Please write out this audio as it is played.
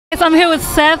So I'm here with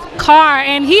Seth Carr,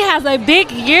 and he has a big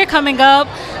year coming up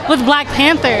with Black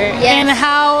Panther. Yes. And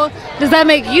how does that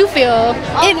make you feel?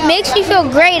 It makes me feel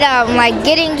great. Like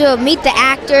getting to meet the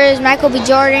actors, Michael B.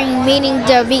 Jordan, meeting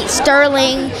to meet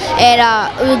Sterling,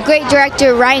 and great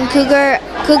director Ryan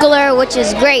Coogler, which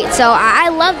is great. So I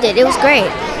loved it. It was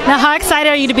great. Now, how excited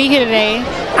are you to be here today?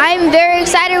 I'm very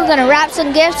excited. We're gonna wrap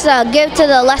some gifts, give to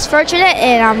the less fortunate,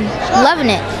 and I'm loving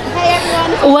it. Hey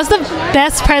everyone. What's the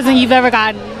best present you've ever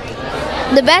gotten?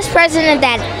 The best present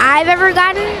that I've ever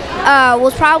gotten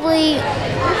was probably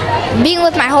being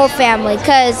with my whole family,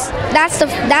 because that's the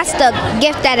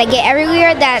gift that I get every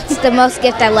year. That's the most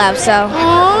gift I love. So.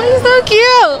 Oh, he's so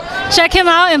cute. Check him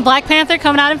out in Black Panther,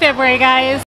 coming out in February, guys.